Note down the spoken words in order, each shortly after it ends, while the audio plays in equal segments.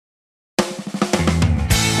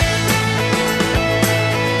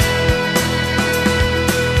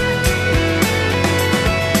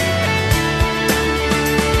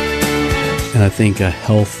And I think a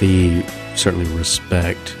healthy, certainly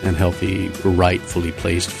respect and healthy, rightfully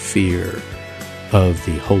placed fear of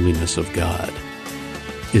the holiness of God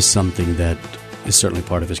is something that is certainly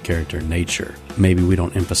part of his character and nature. Maybe we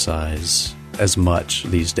don't emphasize as much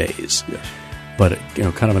these days. Yes. But,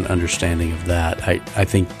 kind of an understanding of that. I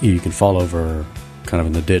think you can fall over kind of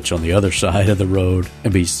in the ditch on the other side of the road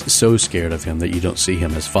and be so scared of him that you don't see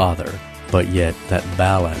him as Father. But yet that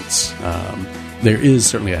balance, there is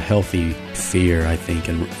certainly a healthy fear, I think,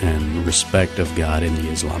 and respect of God in the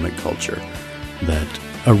Islamic culture, that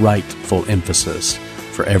a rightful emphasis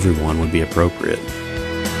for everyone would be appropriate.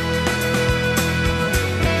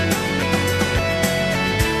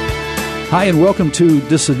 Hi, and welcome to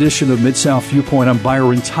this edition of Mid-South Viewpoint. I'm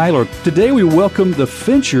Byron Tyler. Today we welcome the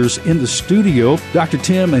Finchers in the studio. Dr.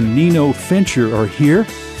 Tim and Nino Fincher are here.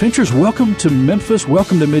 Finchers, welcome to Memphis.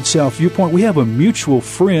 Welcome to Mid-South Viewpoint. We have a mutual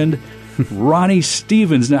friend, Ronnie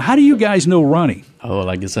Stevens. Now, how do you guys know Ronnie? Oh, well,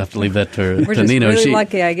 I guess I have to leave that to We're just Nino. really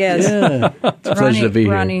lucky, I guess. Yeah, it's a pleasure to be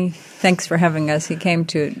here. Ronnie, thanks for having us. He came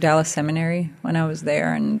to Dallas Seminary when I was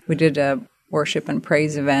there, and we did a worship and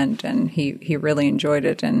praise event, and he really enjoyed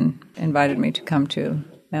it and invited me to come to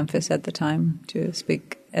Memphis at the time to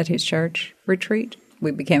speak at his church retreat.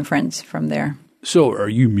 We became friends from there. So, are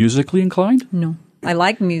you musically inclined? No. I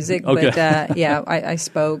like music, Okay. but I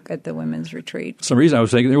spoke at the women's retreat. For some reason, I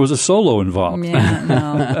was thinking there was a solo involved. Yeah,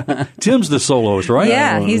 no. Tim's the soloist, right?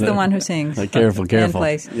 Yeah, he's the one who sings. Careful. And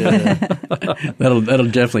plays. Yeah. That'll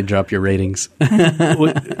definitely drop your ratings.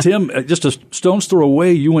 Well, Tim, just a stone's throw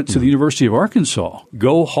away, you went to the University of Arkansas.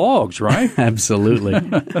 Go Hogs, right? Absolutely.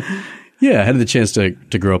 Yeah, I had the chance to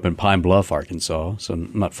grow up in Pine Bluff, Arkansas, so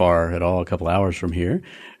not far at all, a couple hours from here,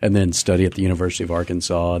 and then study at the University of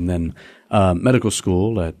Arkansas, and then medical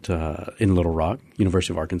school at in Little Rock,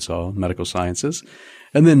 University of Arkansas, Medical Sciences.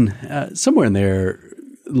 And then somewhere in there,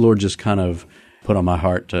 the Lord just kind of put on my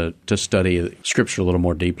heart to study Scripture a little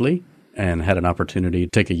more deeply, and had an opportunity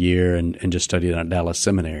to take a year and just study it at Dallas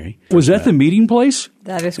Seminary. Was that the meeting place?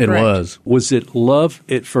 That is It correct. was. Was it love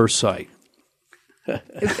at first sight?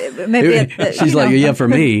 Maybe She's like, yeah, for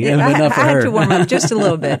me, and I not for had her. to warm up just a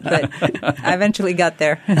little bit, but I eventually got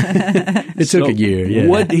there. It took a year, yeah.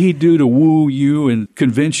 What did he do to woo you and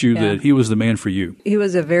convince you that he was the man for you? He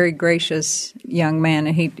was a very gracious young man,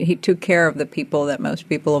 and he took care of the people that most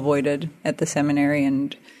people avoided at the seminary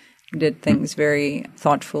and did things very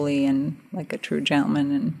thoughtfully and like a true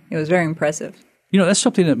gentleman, and it was very impressive. You know, that's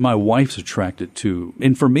something that my wife's attracted to.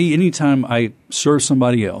 And for me, anytime I serve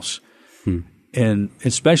somebody else, and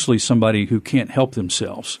especially somebody who can't help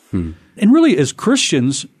themselves. And really, as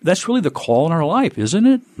Christians, that's really the call in our life, isn't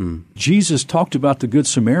it? Jesus talked about the Good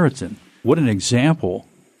Samaritan. What an example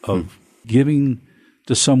of giving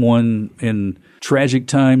to someone in tragic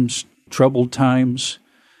times, troubled times.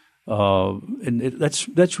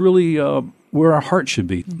 That's really where our heart should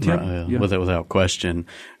be. Tim? Yeah. Without question.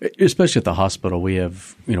 Especially at the hospital, we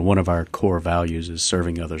have, one of our core values is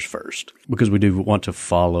serving others first, because we do want to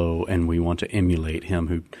follow and we want to emulate him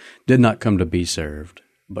who did not come to be served,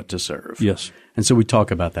 but to serve. Yes. And so we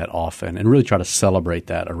talk about that often and really try to celebrate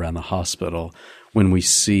that around the hospital when we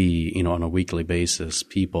see, on a weekly basis,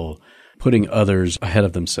 people putting others ahead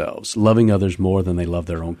of themselves, loving others more than they love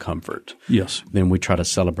their own comfort. Yes. Then we try to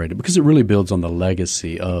celebrate it because it really builds on the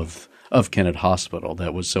legacy of Kennett Hospital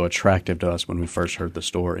that was so attractive to us when we first heard the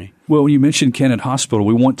story. Well, when you mentioned Kennett Hospital,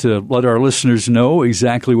 we want to let our listeners know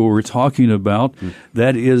exactly what we're talking about.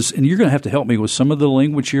 That is, and you're going to have to help me with some of the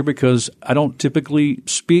language here because I don't typically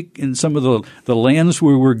speak in some of the lands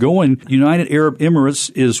where we're going. United Arab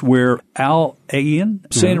Emirates is where Al Ain,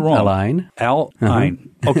 saying it wrong. Al Ain. Al Ain.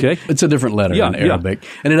 Okay. It's a different letter in Arabic.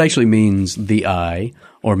 And it actually means the eye,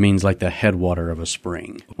 or means like the headwater of a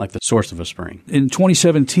spring, like the source of a spring. In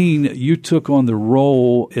 2017, you took on the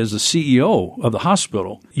role as the CEO of the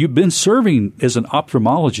hospital. You've been serving as an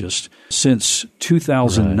ophthalmologist since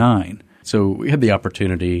 2009. Right. So we had the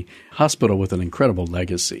opportunity, hospital with an incredible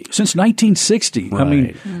legacy. Since 1960. Right. I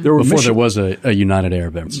mean, there were there was a United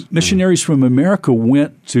Arab Emirates. Missionaries from America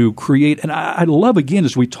went to create, and I love, again,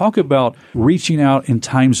 as we talk about reaching out in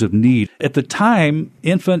times of need. At the time,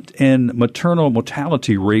 infant and maternal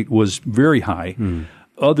mortality rate was very high.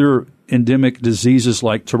 Other endemic diseases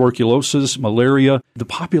like tuberculosis, malaria, the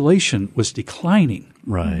population was declining.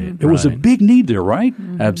 Right. There was a big need there, right?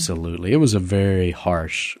 Absolutely. It was a very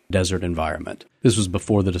harsh desert environment. This was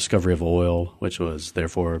before the discovery of oil, which was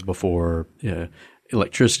therefore before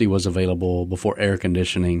electricity was available, before air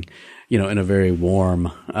conditioning, in a very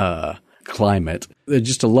warm climate. There's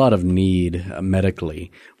just a lot of need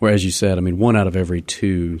medically, where, as you said, 1 out of every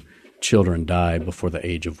 2 children die before the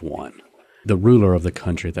age of 1. the ruler of the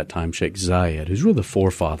country at that time, Sheikh Zayed, who's really the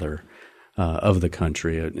forefather of the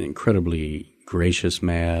country, an incredibly gracious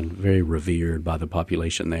man, very revered by the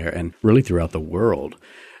population there and really throughout the world,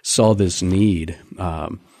 saw this need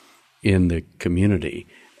in the community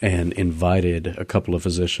and invited a couple of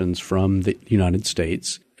physicians from the United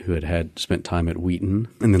States who had spent time at Wheaton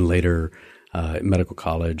and then later at Medical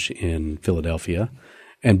College in Philadelphia.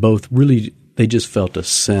 And both really, they just felt a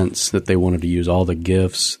sense that they wanted to use all the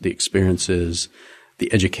gifts, the experiences,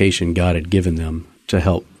 the education God had given them to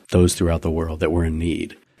help those throughout the world that were in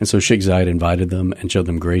need. And so Sheikh Zayed invited them and showed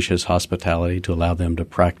them gracious hospitality to allow them to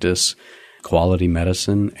practice quality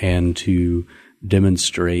medicine and to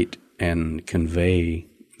demonstrate and convey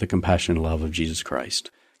the compassion and love of Jesus Christ.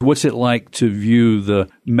 What's it like to view the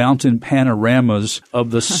mountain panoramas of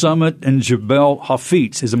the summit in Jabal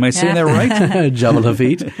Hafid? Am I saying that right? Jabal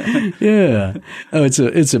Hafid. Yeah. Oh,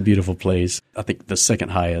 it's a beautiful place. I think the second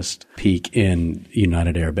highest peak in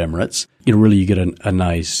United Arab Emirates. Really you get a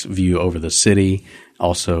nice view over the city,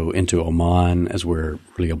 also into Oman, as we're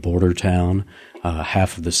really a border town.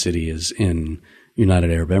 Half of the city is in United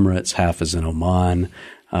Arab Emirates, half is in Oman.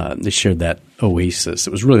 They shared that oasis.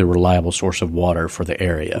 It was really a reliable source of water for the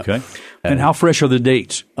area. Okay. And how fresh are the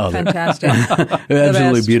dates? Fantastic.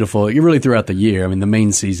 Absolutely beautiful. You're really throughout the year. I mean, the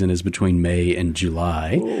main season is between May and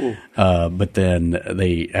July, but then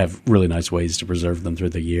they have really nice ways to preserve them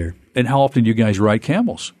through the year. And how often do you guys ride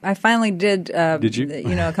camels? I finally did. Did you?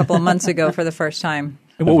 A couple of months ago for the first time.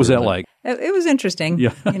 And what was that like? It was interesting.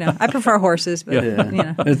 Yeah. I prefer horses, but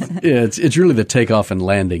it's really the takeoff and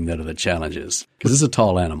landing that are the challenges because it's a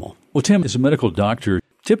tall animal. Well, Tim, as a medical doctor,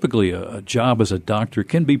 typically a job as a doctor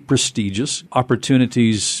can be prestigious.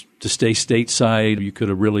 Opportunities to stay stateside, you could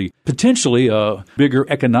have really potentially a bigger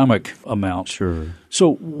economic amount. Sure.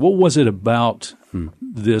 So, what was it about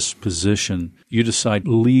this position you decide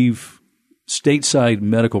to leave stateside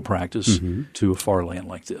medical practice to a far land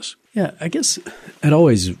like this? Yeah, I guess I'd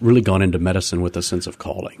always really gone into medicine with a sense of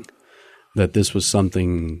calling, that this was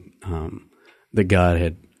something that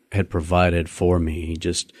God had provided for me,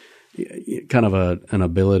 just kind of an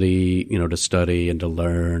ability, to study and to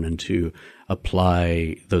learn and to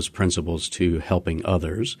apply those principles to helping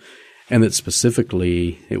others, and that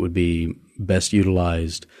specifically it would be best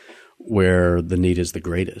utilized where the need is the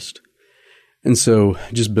greatest. And so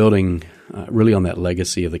just building really on that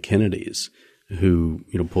legacy of the Kennedys, who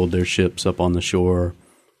pulled their ships up on the shore,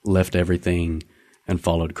 left everything, and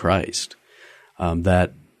followed Christ.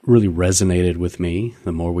 That really resonated with me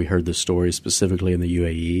the more we heard the story, specifically in the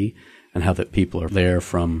UAE, and how that people are there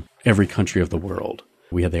from every country of the world.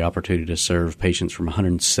 We had the opportunity to serve patients from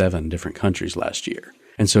 107 different countries last year.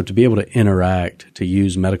 And so to be able to interact, to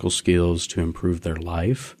use medical skills to improve their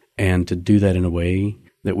life, and to do that in a way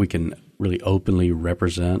that we can really openly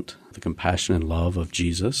represent the compassion and love of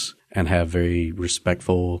Jesus and have very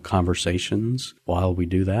respectful conversations while we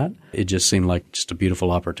do that. It just seemed like just a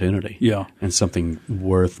beautiful opportunity. Yeah. And something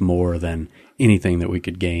worth more than anything that we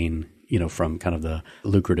could gain, from kind of the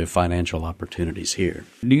lucrative financial opportunities here.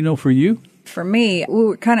 Nino, for you? For me, we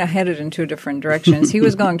were kind of headed in two different directions. He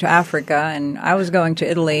was going to Africa, and I was going to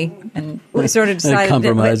Italy, and we sort of decided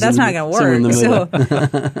that's not going to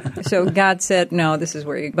work. So God said, no, this is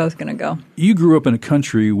where you're both going to go. You grew up in a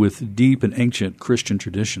country with deep and ancient Christian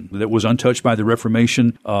tradition that was untouched by the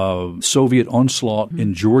Reformation, Soviet onslaught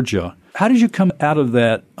in Georgia. How did you come out of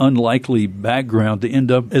that unlikely background to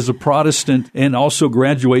end up as a Protestant and also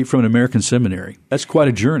graduate from an American seminary? That's quite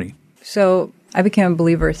a journey. So I became a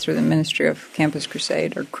believer through the ministry of Campus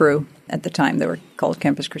Crusade, or Cru. At the time, they were called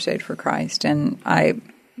Campus Crusade for Christ. And I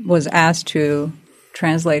was asked to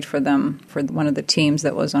translate for them for one of the teams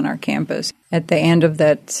that was on our campus. At the end of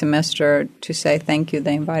that semester, to say thank you,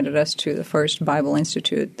 they invited us to the first Bible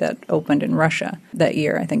Institute that opened in Russia that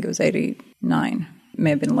year. I think it was 89. It may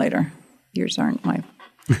have been later. Years aren't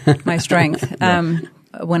my strength.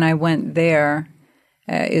 When I went there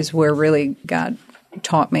is where really God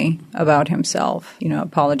taught me about himself.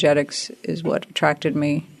 Apologetics is what attracted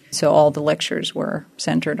me. So all the lectures were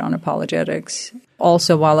centered on apologetics.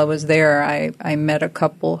 Also, while I was there, I met a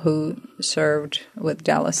couple who served with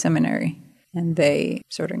Dallas Seminary, and they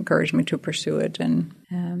sort of encouraged me to pursue it, and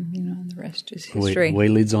the rest is history. Way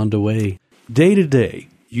leads on to way. Day to day,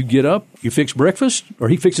 you get up, you fix breakfast, or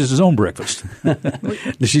he fixes his own breakfast?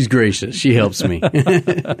 She's gracious. She helps me.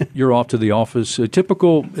 You're off to the office.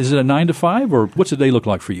 Is it a 9 to 5, or what's the day look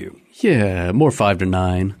like for you? Yeah, more 5 to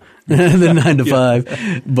 9 than 9 to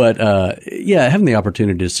 5. But having the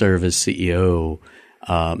opportunity to serve as CEO,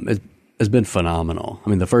 has been phenomenal. I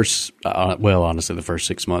mean, the first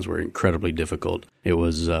 6 months were incredibly difficult. It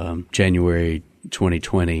was January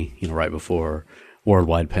 2020, right before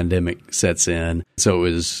worldwide pandemic sets in. So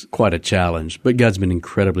it was quite a challenge, but God's been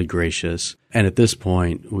incredibly gracious. And at this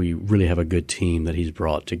point, we really have a good team that He's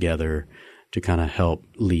brought together to kind of help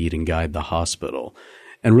lead and guide the hospital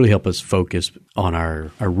and really help us focus on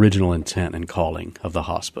our original intent and calling of the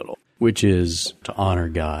hospital, which is to honor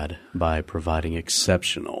God by providing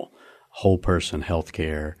exceptional whole person health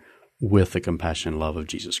care with the compassion and love of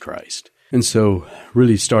Jesus Christ. And so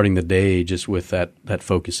really starting the day just with that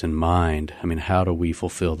focus in mind, I mean, how do we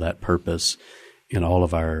fulfill that purpose in all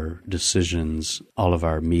of our decisions, all of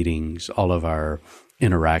our meetings, all of our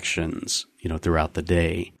interactions, throughout the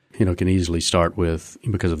day? Can easily start with,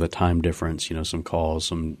 because of the time difference, some calls,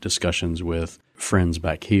 some discussions with friends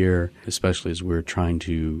back here, especially as we're trying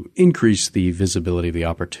to increase the visibility of the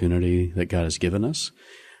opportunity that God has given us,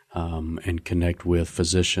 and connect with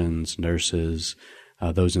physicians, nurses,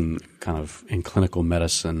 those in clinical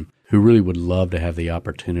medicine who really would love to have the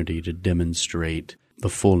opportunity to demonstrate the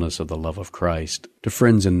fullness of the love of Christ to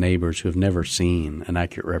friends and neighbors who have never seen an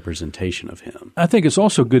accurate representation of Him. I think it's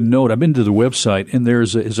also a good note. I've been to the website, and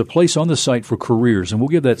there's a place on the site for careers, and we'll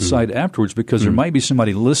give that site afterwards because there might be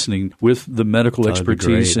somebody listening with the medical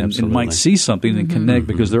expertise and might see something and connect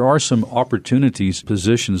because there are some opportunities,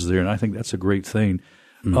 positions there, and I think that's a great thing.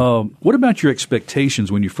 What about your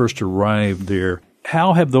expectations when you first arrived there?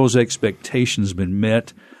 How have those expectations been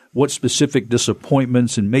met? What specific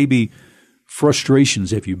disappointments and maybe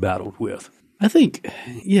frustrations have you battled with? I think,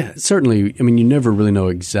 certainly. I mean, you never really know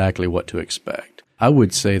exactly what to expect. I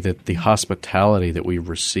would say that the hospitality that we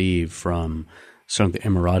receive from some of the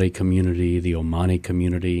Emirati community, the Omani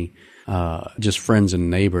community, just friends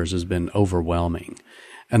and neighbors has been overwhelming.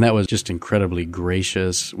 And that was just incredibly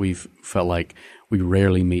gracious. We've felt like we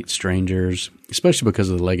rarely meet strangers, especially because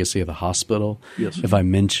of the legacy of the hospital. Yes. If I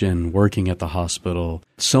mention working at the hospital,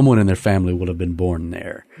 someone in their family would have been born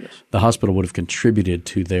there. Yes. The hospital would have contributed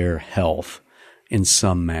to their health in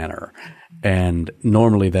some manner. And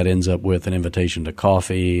normally that ends up with an invitation to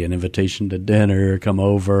coffee, an invitation to dinner, come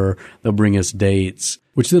over, they'll bring us dates,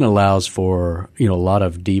 which then allows for, a lot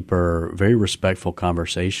of deeper, very respectful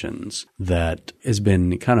conversations that has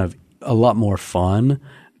been kind of a lot more fun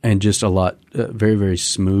and just a lot, very, very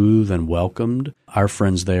smooth and welcomed. Our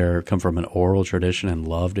friends there come from an oral tradition and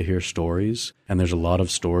love to hear stories. And there's a lot of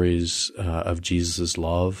stories of Jesus'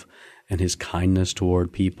 love and His kindness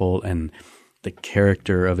toward people and the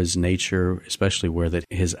character of His nature, especially where that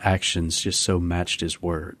His actions just so matched His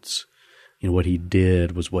words. What He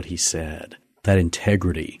did was what He said. That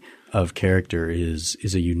integrity of character is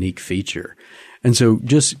a unique feature. And so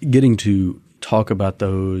just getting to talk about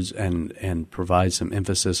those and provide some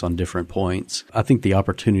emphasis on different points, I think the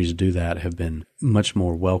opportunities to do that have been much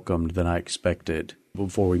more welcomed than I expected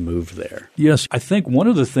before we moved there. Yes, I think one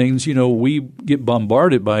of the things, we get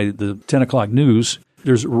bombarded by the 10 o'clock news.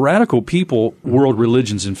 There's radical people, world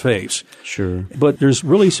religions and faiths. Sure. But there's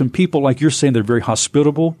really some people, like you're saying, they're very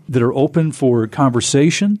hospitable, that are open for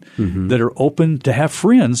conversation, that are open to have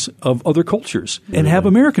friends of other cultures and have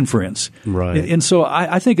American friends. Right. And so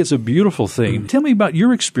I think it's a beautiful thing. Tell me about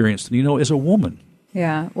your experience, as a woman.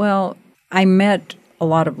 Yeah. Well, I met a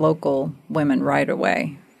lot of local women right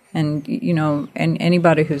away. And, and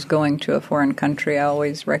anybody who's going to a foreign country, I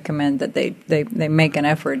always recommend that they make an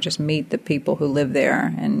effort, just meet the people who live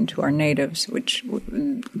there and who are natives, which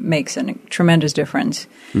makes a tremendous difference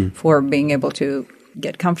for being able to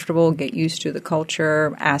get comfortable, get used to the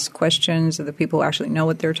culture, ask questions of the people who actually know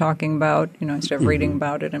what they're talking about, instead of reading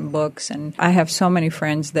about it in books. And I have so many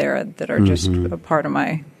friends there that are just a part of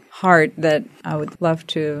my heart that I would love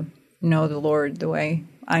to know the Lord the way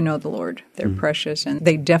I know the Lord. They're precious, and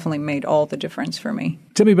they definitely made all the difference for me.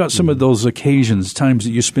 Tell me about some of those occasions, times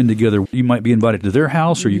that you spend together. You might be invited to their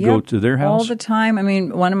house, or you go to their house? All the time. I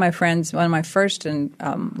mean, one of my first and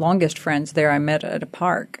longest friends there I met at a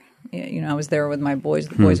park. I was there with my boys.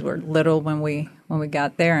 The boys were little when we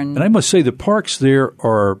got there. And I must say the parks there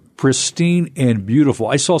are pristine and beautiful.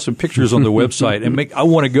 I saw some pictures on the website, and I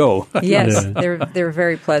want to go. Yes, they're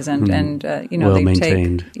very pleasant, and well they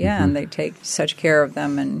maintained. And they take such care of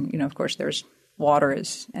them. And of course, there's water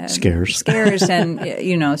is scarce,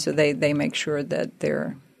 and so they make sure that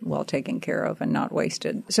they're well taken care of and not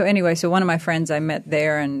wasted. So anyway, one of my friends I met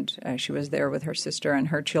there, and she was there with her sister and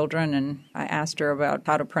her children, and I asked her about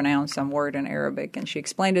how to pronounce some word in Arabic, and she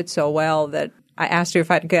explained it so well that I asked her if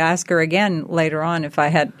I could ask her again later on if I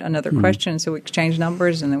had another question. So we exchanged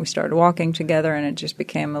numbers, and then we started walking together, and it just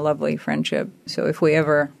became a lovely friendship. So if we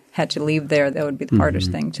ever had to leave there, that would be the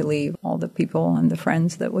hardest thing, to leave all the people and the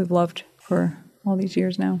friends that we've loved for all these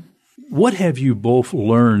years now. What have you both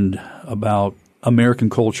learned about American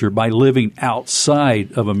culture by living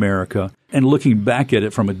outside of America and looking back at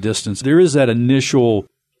it from a distance? There is that initial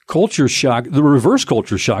culture shock, the reverse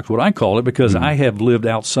culture shock, what I call it, because I have lived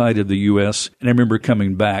outside of the U.S. and I remember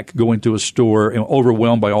coming back, going to a store and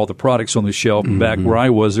overwhelmed by all the products on the shelf. Back where I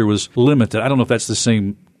was, there was limited. I don't know if that's the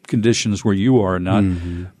same conditions where you are or not,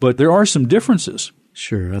 but there are some differences.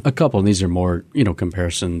 Sure. A couple, and these are more,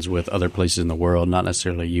 comparisons with other places in the world, not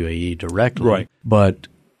necessarily UAE directly. Right. But,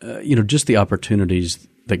 just the opportunities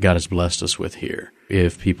that God has blessed us with here.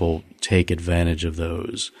 If people take advantage of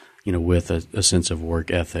those, with a sense of work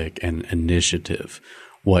ethic and initiative,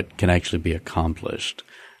 what can actually be accomplished,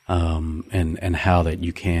 and how that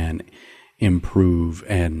you can improve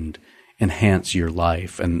and enhance your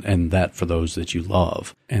life and that for those that you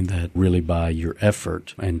love, and that really by your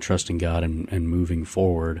effort and trusting God and moving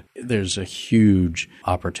forward, there's a huge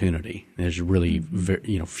opportunity. There's really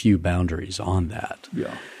few boundaries on that.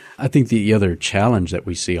 Yeah. I think the other challenge that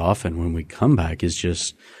we see often when we come back is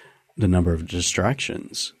just the number of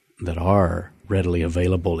distractions that are readily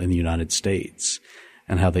available in the United States,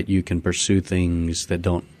 and how that you can pursue things that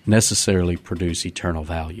don't necessarily produce eternal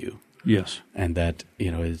value. Yes. And that,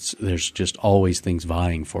 there's just always things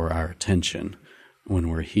vying for our attention when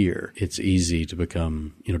we're here. It's easy to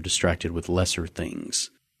become, distracted with lesser things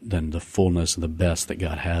than the fullness and the best that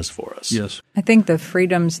God has for us. Yes. I think the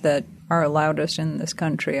freedoms that are allowed us in this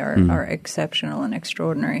country are exceptional and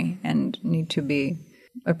extraordinary and need to be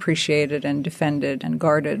appreciated and defended and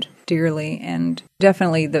guarded dearly, and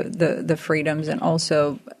definitely the freedoms. And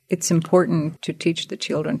also it's important to teach the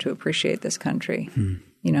children to appreciate this country,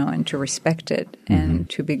 and to respect it and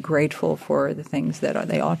to be grateful for the things that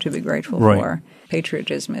they ought to be grateful for.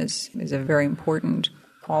 Patriotism is a very important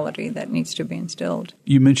quality that needs to be instilled.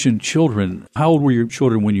 You mentioned children. How old were your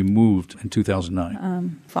children when you moved in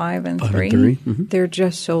 2009? 5 and 3. 5 and 3. They're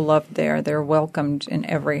just so loved there. They're welcomed in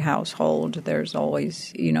every household. There's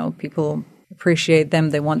always, people appreciate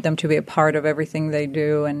them. They want them to be a part of everything they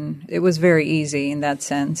do. And it was very easy in that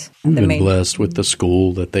sense. We've been blessed with the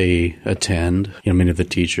school that they attend. Many of the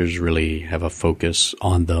teachers really have a focus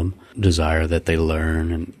on them, desire that they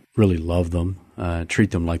learn and really love them,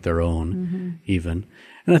 treat them like their own even.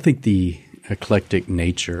 And I think the eclectic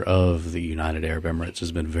nature of the United Arab Emirates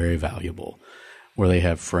has been very valuable, where they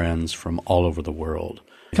have friends from all over the world.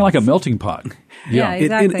 Kind of like a melting pot. Yeah,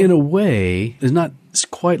 exactly. In a way, it's not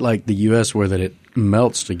quite like the U.S. where that it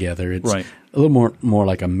melts together. It's a little more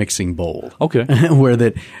like a mixing bowl. Okay. Where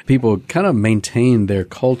that people kind of maintain their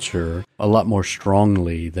culture a lot more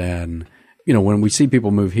strongly than – when we see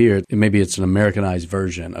people move here, maybe it's an Americanized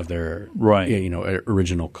version of their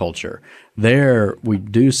original culture. There, we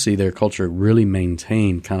do see their culture really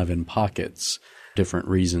maintained kind of in pockets, different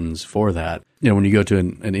reasons for that. When you go to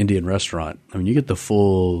an Indian restaurant, you get the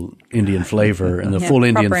full Indian flavor and the full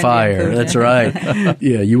Indian fire. Indian food. That's right.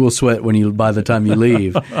 Yeah, you will sweat by the time you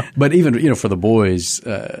leave. But even, for the boys,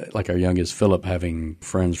 like our youngest, Philip, having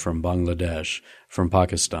friends from Bangladesh, from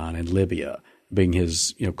Pakistan and Libya, being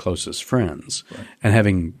his closest friends, and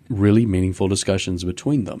having really meaningful discussions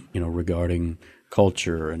between them, regarding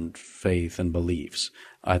culture and faith and beliefs.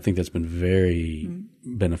 I think that's been very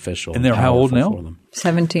beneficial. And they're how old now? For them.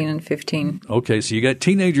 17 and 15. Okay, so you got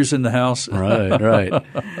teenagers in the house. Right.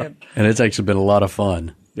 And it's actually been a lot of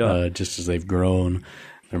fun, just as they've grown.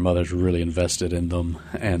 Their mothers really invested in them,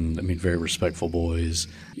 and very respectful boys,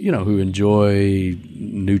 who enjoy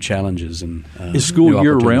new challenges and is school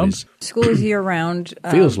year round? School is year round.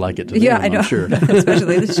 Feels like it to them, I know. I'm sure.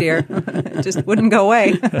 Especially this year. It just wouldn't go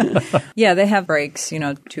away. Yeah, they have breaks,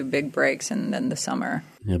 2 big breaks, and then the summer.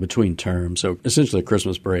 Yeah, between terms. So essentially a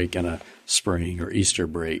Christmas break and a spring or Easter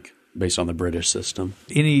break based on the British system.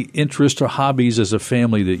 Any interest or hobbies as a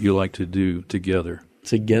family that you like to do together?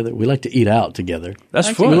 Together. We like to eat out together. That's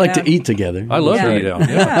fun. We like to eat together. I love to eat out.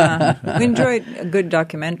 Yeah. We enjoy good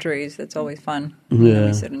documentaries. That's always fun. Yeah.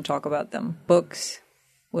 We sit and talk about them. Books.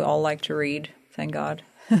 We all like to read, thank God.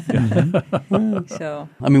 So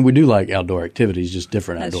we do like outdoor activities, just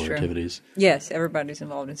different outdoor true. Activities. Yes, everybody's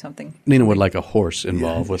involved in something. Nina would like a horse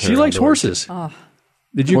involved with her. She likes outdoors. horses. Oh.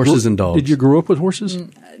 Horses and dogs. Did you grow up with horses?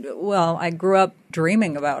 Well, I grew up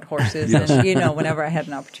dreaming about horses, and whenever I had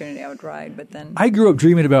an opportunity, I would ride. But then I grew up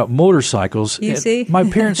dreaming about motorcycles. You see, my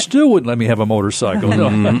parents still wouldn't let me have a motorcycle.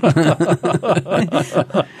 Well,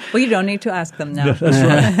 you don't need to ask them now.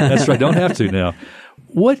 That's right. Don't have to now.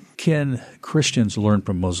 What can Christians learn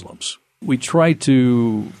from Muslims? We try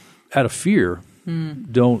to, out of fear,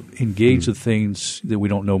 don't engage the things that we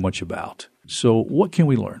don't know much about. So, what can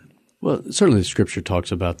we learn? Well, certainly the Scripture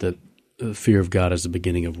talks about that the fear of God is the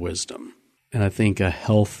beginning of wisdom. And I think a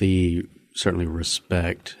healthy, certainly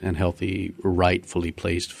respect and healthy, rightfully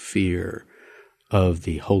placed fear of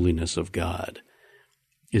the holiness of God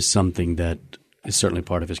is something that is certainly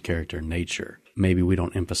part of his character and nature. Maybe we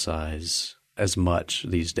don't emphasize as much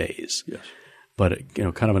these days. Yes. But,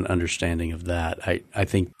 kind of an understanding of that. I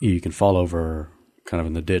think you can fall over kind of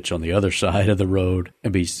in the ditch on the other side of the road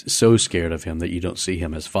and be so scared of him that you don't see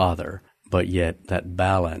him as Father. But yet that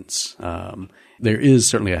balance, there is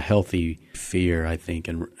certainly a healthy fear, I think,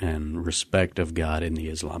 and respect of God in the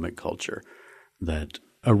Islamic culture, that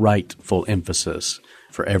a rightful emphasis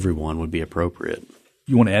for everyone would be appropriate.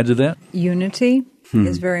 You want to add to that? Unity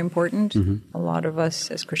is very important. A lot of us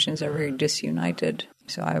as Christians are very disunited,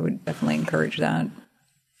 so I would definitely encourage that.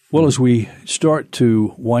 Well, as we start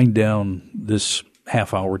to wind down this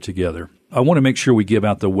half hour together, I want to make sure we give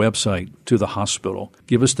out the website to the hospital.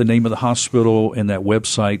 Give us the name of the hospital and that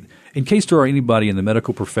website in case there are anybody in the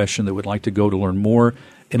medical profession that would like to go to learn more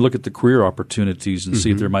and look at the career opportunities and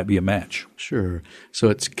see if there might be a match. Sure. So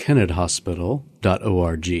it's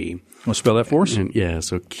kennedhospital.org. Want to spell that for us? And,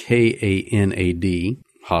 so KANAD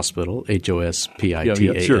Hospital, HOSPITAL.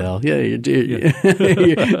 Yeah, sure. I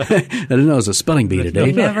didn't know it was a spelling bee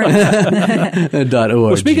today. Never .org.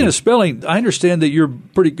 Well, speaking of spelling, I understand that you're a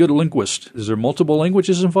pretty good linguist. Is there multiple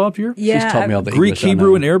languages involved here? Yeah, She's taught me all the Greek, English I Hebrew,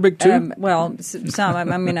 know. and Arabic too? Well, some.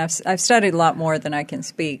 I mean, I've studied a lot more than I can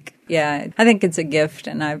speak. Yeah, I think it's a gift,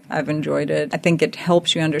 and I've enjoyed it. I think it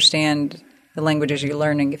helps you understand the languages you're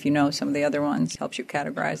learning if you know some of the other ones. Helps you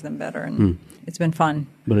categorize them better, and it's been fun.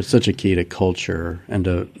 But it's such a key to culture and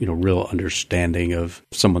to real understanding of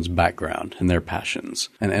someone's background and their passions.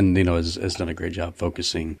 And has done a great job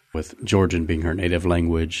focusing with Georgian being her native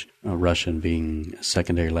language, Russian being a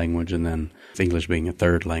secondary language, and then English being a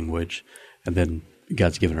third language. And then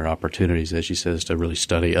God's given her opportunities, as she says, to really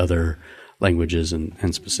study other languages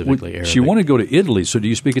and specifically Arabic. She wanted to go to Italy, so do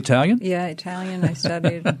you speak Italian? Yeah, Italian. I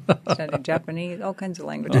studied Japanese, all kinds of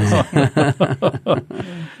languages.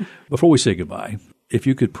 Before we say goodbye, if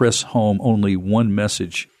you could press home only one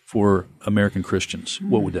message for American Christians,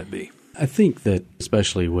 what would that be? I think that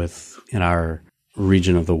especially in our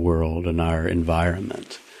region of the world and our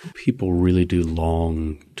environment, people really do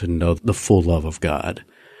long to know the full love of God.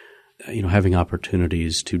 Having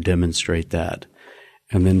opportunities to demonstrate that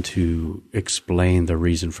and then to explain the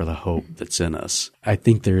reason for the hope that's in us. I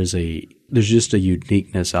think there's just a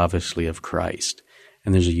uniqueness, obviously, of Christ,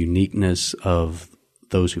 and there's a uniqueness of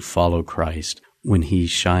those who follow Christ when he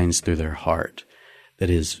shines through their heart that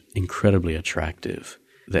is incredibly attractive,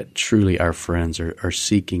 that truly our friends are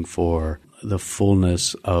seeking for the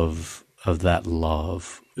fullness of that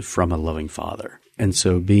love from a loving Father. And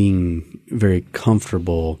so being very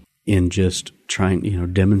comfortable in just trying,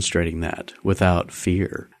 demonstrating that without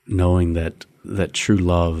fear, knowing that true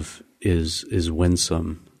love is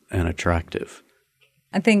winsome and attractive.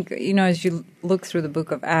 I think, as you look through the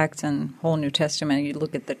book of Acts and whole New Testament, you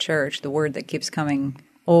look at the church, the word that keeps coming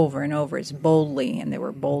over and over is boldly, and they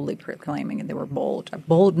were boldly proclaiming, and they were bold. A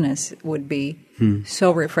boldness would be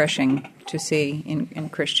so refreshing to see in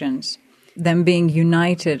Christians. Them being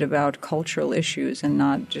united about cultural issues and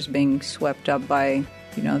not just being swept up by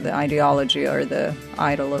the ideology or the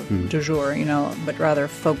idol of du jour, but rather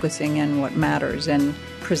focusing in what matters and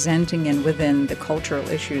presenting in within the cultural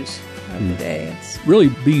issues of the day. It's really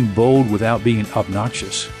being bold without being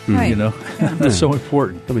obnoxious, Right. That's so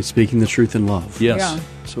important. I mean, speaking the truth in love. Yes, Yeah.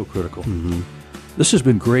 so critical. This has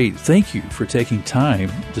been great. Thank you for taking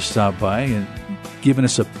time to stop by and giving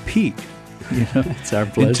us a peek It's our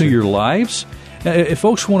pleasure. into your lives. Now, if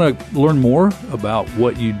folks want to learn more about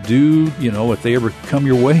what you do, if they ever come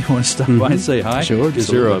your way, want to stop by and say hi, Sure, is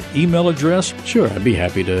there an email address? Sure, I'd be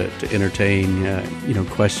happy to entertain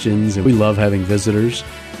questions. And we love having visitors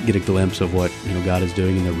get a glimpse of what God is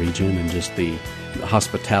doing in the region and just the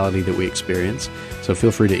hospitality that we experience. So feel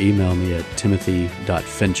free to email me at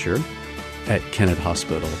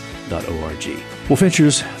timothy.fincher@kennedhospital.org. Well,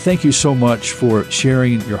 Finchers, thank you so much for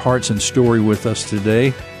sharing your hearts and story with us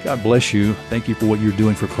today. God bless you. Thank you for what you're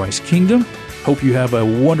doing for Christ's kingdom. Hope you have a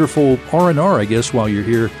wonderful R&R, I guess, while you're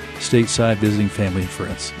here stateside visiting family and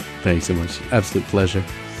friends. Thanks so much. Absolute pleasure.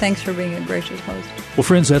 Thanks for being a gracious host. Well,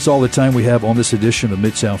 friends, that's all the time we have on this edition of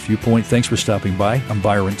Mid-South Viewpoint. Thanks for stopping by. I'm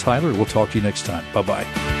Byron Tyler. We'll talk to you next time.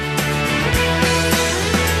 Bye-bye.